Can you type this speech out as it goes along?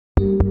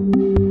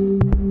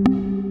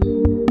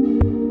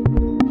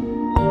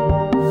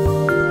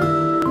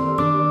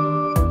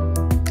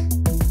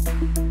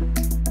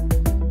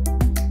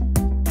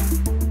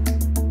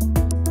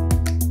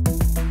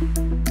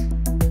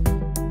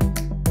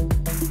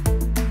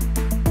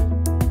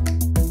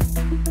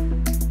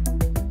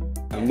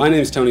My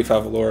name is Tony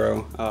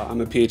Favaloro. I'm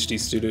a PhD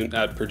student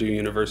at Purdue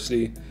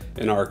University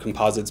in our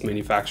Composites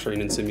Manufacturing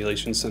and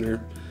Simulation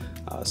Center.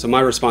 So my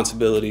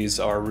responsibilities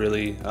are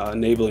really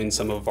enabling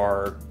some of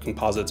our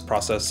composites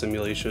process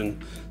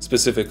simulation,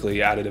 specifically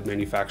additive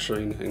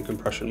manufacturing and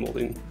compression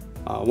molding.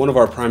 One of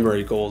our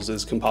primary goals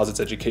is composites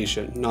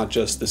education, not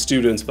just the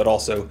students, but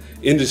also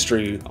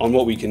industry on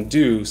what we can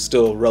do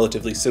still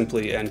relatively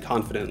simply and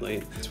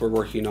confidently. So we're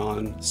working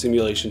on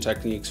simulation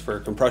techniques for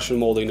compression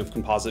molding of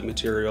composite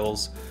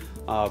materials,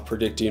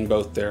 predicting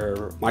both their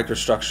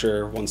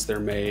microstructure once they're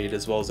made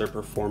as well as their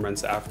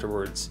performance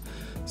afterwards.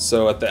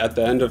 So at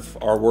the end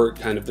of our work,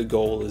 kind of the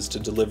goal is to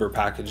deliver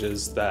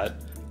packages that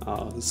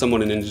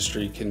someone in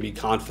industry can be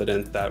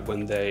confident that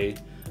when they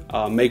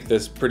make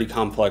this pretty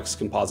complex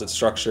composite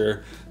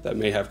structure that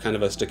may have kind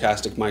of a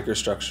stochastic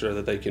microstructure,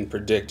 that they can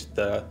predict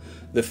the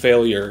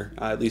failure,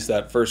 at least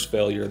that first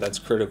failure that's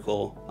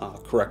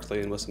critical,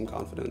 correctly and with some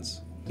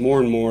confidence.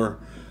 More and more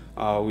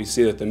we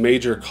see that the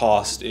major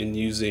cost in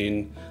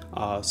using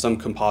some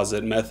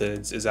composite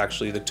methods is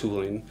actually the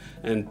tooling,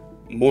 and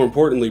more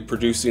importantly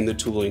producing the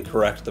tooling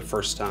correct the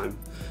first time.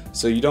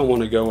 So you don't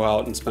want to go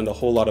out and spend a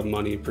whole lot of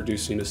money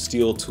producing a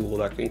steel tool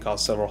that can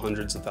cost several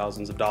hundreds of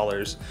thousands of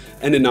dollars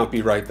and it not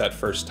be right that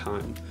first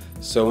time.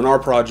 So in our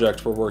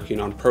project we're working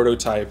on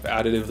prototype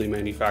additively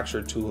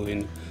manufactured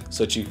tooling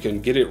so that you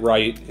can get it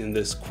right in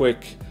this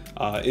quick,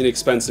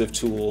 inexpensive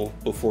tool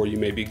before you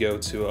maybe go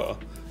to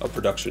a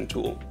production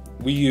tool.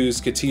 We use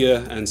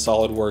CATIA and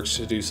SolidWorks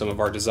to do some of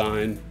our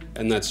design,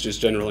 and that's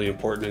just generally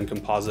important in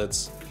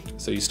composites.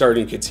 So you start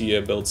in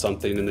CATIA, build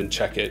something, and then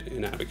check it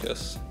in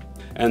Abaqus.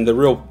 And the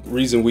real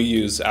reason we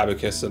use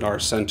Abaqus at our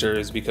center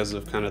is because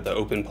of kind of the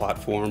open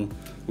platform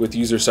with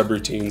user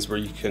subroutines where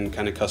you can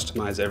kind of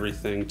customize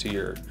everything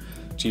to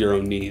your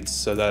own needs.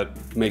 So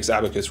that makes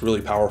Abaqus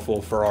really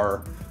powerful for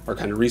our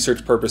kind of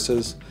research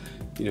purposes.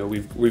 You know,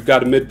 we've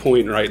got a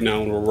midpoint right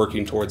now and we're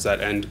working towards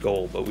that end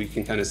goal, but we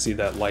can kind of see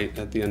that light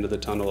at the end of the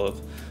tunnel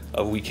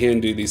of we can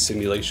do these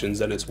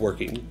simulations and it's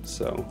working.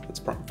 So it's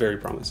very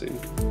promising.